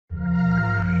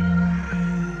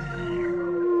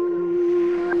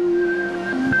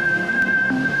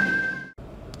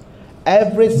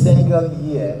every single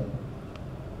year,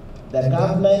 the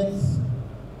government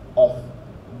of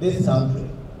this country,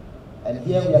 and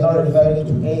here we are not referring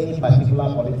to any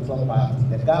particular political party,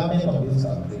 the government of this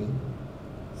country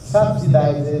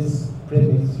subsidizes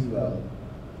premix fuel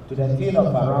to the tune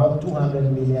of around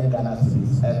 200 million Ghana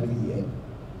cedis every year.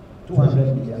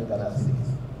 200 million Ghana cedis.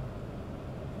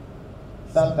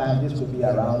 Sometimes this could be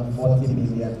around $40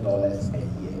 million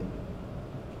a year.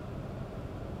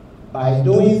 By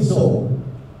doing so,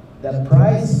 the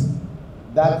price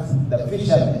that the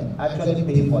fishermen actually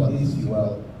pay for this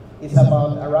fuel is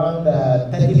about around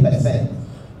 30%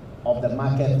 of the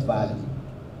market value.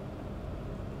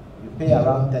 You pay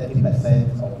around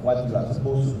 30% of what you are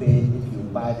supposed to pay if you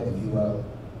buy the fuel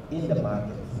in the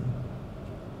market.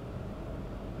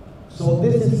 So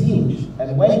this is huge,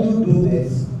 and when you do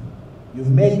this, you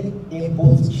make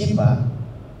inputs cheaper.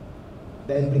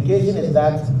 The implication is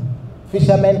that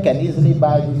fishermen can easily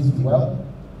buy this fuel,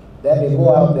 then they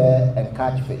go out there and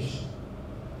catch fish.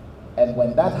 And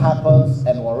when that happens,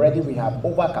 and already we have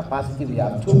overcapacity, we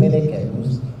have too many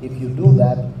canoes, if you do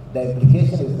that, the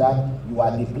implication is that you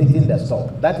are depleting the stock.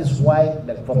 That is why,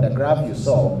 from the graph you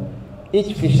saw,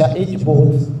 each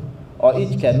boat or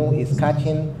each canoe is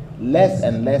catching less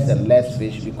and less and less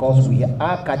fish because we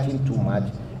are catching too much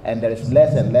and there is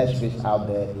less and less fish out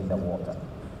there in the water.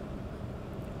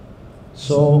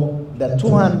 So the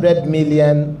 200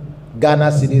 million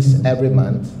Ghana cedis every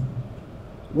month,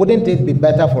 wouldn't it be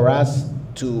better for us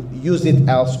to use it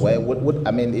elsewhere?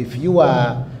 I mean, if you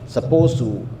are supposed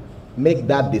to make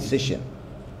that decision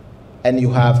and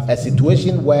you have a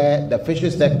situation where the fishery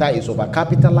sector is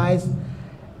overcapitalized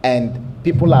and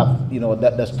people have,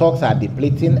 the stocks are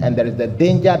depleting and there is the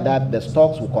danger that the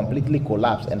stocks will completely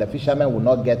collapse and the fishermen will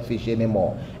not get fish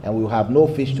anymore and we will have no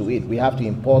fish to eat. We have to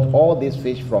import all these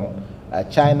fish from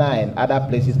China and other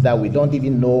places that we don't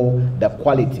even know the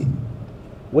quality.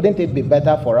 Wouldn't it be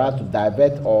better for us to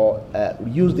divert or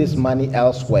use this money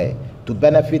elsewhere to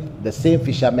benefit the same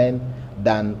fishermen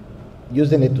than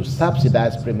using it to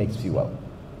subsidize premix fuel?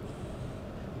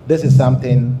 This is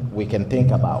something we can think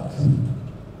about.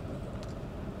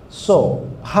 So,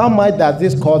 how much does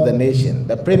this cost the nation?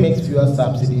 The premix fuel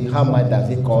subsidy, how much does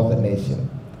it cost the nation?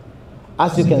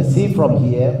 As you can see from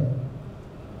here,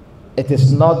 it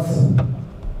is not,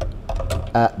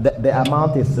 the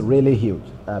amount is really huge.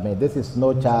 I mean, this is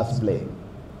no child's play.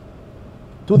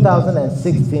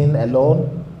 2016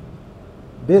 alone,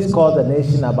 this cost the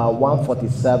nation about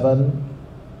 147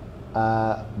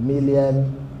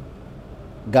 million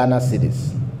Ghana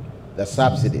cedis, the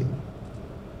subsidy.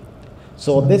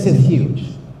 So this is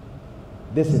huge.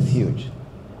 This is huge.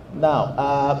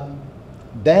 Now,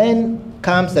 then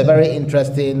comes a very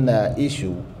interesting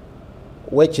issue,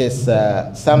 which is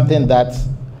something that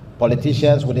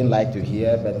politicians wouldn't like to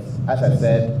hear, but as I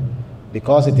said,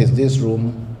 because it is this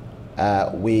room,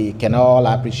 we can all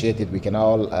appreciate it, we can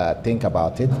all think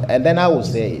about it, and then I will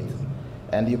say it,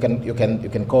 and you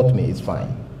can quote me, it's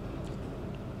fine.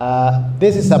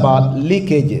 This is about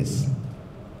leakages.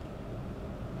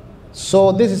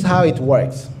 So this is how it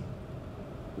works.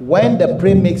 When the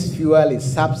premix fuel is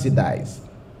subsidized,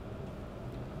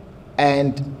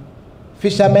 and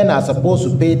fishermen are supposed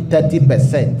to pay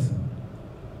 30%,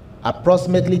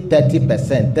 approximately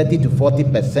 30%, 30 to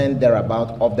 40%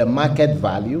 thereabout of the market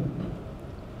value,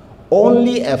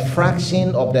 only a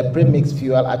fraction of the premix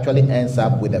fuel actually ends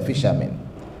up with the fishermen.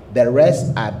 The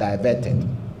rest are diverted.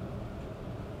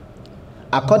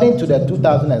 According to the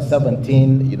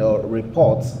 2017,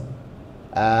 reports,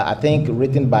 I think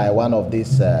written by one of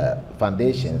these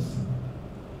foundations,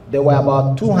 there were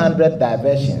about 200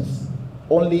 diversions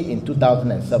only in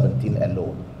 2017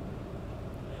 alone.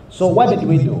 So what did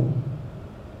we do?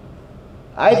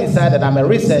 I decided, I'm a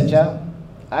researcher,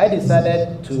 I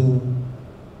decided to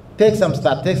take some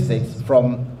statistics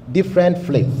from different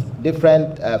fleets,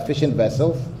 different fishing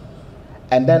vessels,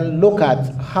 and then look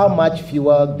at how much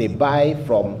fuel they buy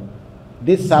from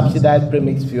this subsidized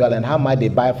premix fuel and how much they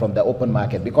buy from the open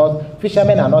market, because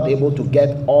fishermen are not able to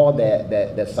get all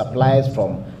the supplies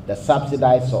from the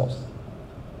subsidized source.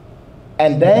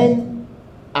 And then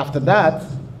after that,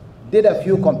 did a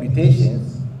few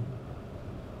computations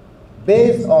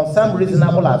based on some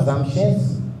reasonable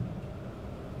assumptions,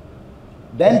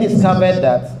 then discovered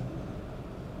that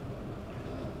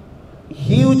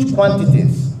huge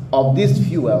quantities of this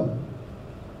fuel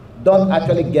don't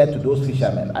actually get to those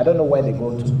fishermen. I don't know where they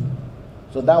go to.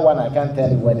 So that one I can't tell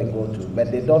you where they go to,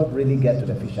 but they don't really get to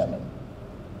the fishermen.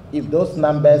 If those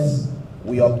numbers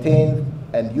we obtain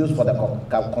and use for the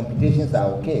computations are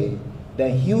okay,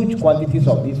 then huge quantities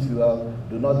of this fuel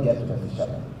do not get to the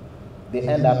fishermen. They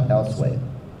end up elsewhere.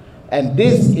 And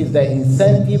this is the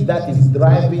incentive that is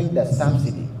driving the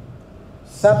subsidy.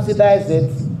 Subsidize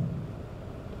it,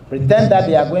 pretend that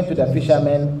they are going to the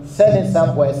fishermen, sell it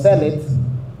somewhere, sell it,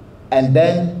 and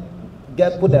then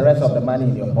put the rest of the money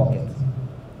in your pocket.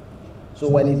 So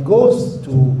when it goes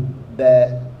to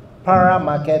the para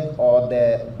market or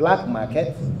the black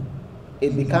market,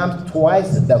 it becomes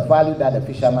twice the value that the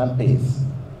fisherman pays.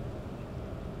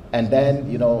 And then,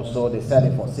 you know, so they sell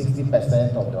it for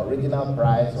 60% of the original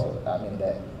price, or I mean,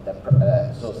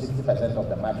 so 60% of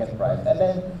the market price. And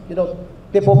then, you know,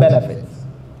 people benefit.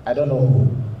 I don't know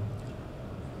who.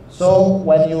 So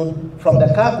when you, from the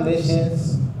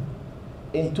calculations,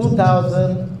 in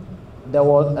 2000, there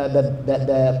was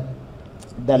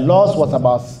the loss was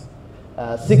about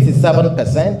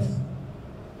 67%,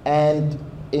 and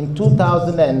in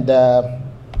 2000 and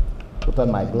put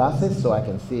on my glasses so I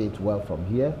can see it well from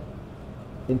here.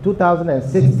 In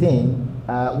 2016,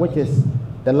 which is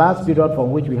the last period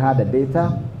from which we had the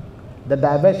data, the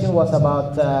diversion was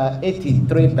about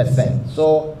 83%.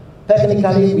 So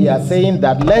technically, we are saying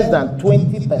that less than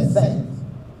 20%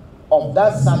 of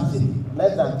that subsidy,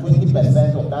 less than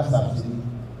 20% of that subsidy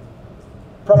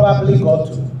probably go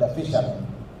to the fishermen.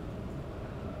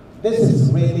 This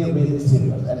is really, really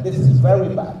serious, and this is very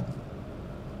bad.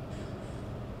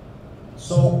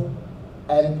 So,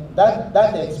 and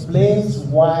that explains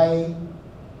why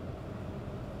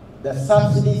the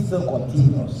subsidy still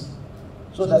continues.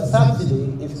 So the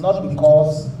subsidy is not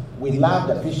because we love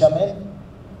the fishermen,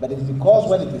 but it's because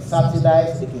when it is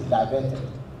subsidized, it is diverted.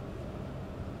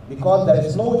 Because there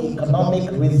is no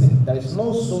economic reason, there is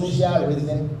no social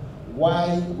reason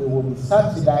why we will be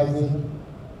subsidizing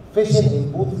fishing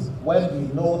inputs when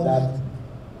we know that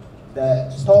the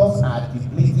stocks are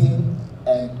depleting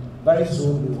and very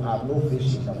soon we will have no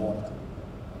fish in the water.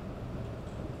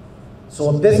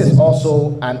 So this is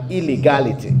also an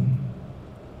illegality.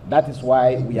 That is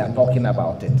why we are talking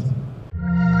about it.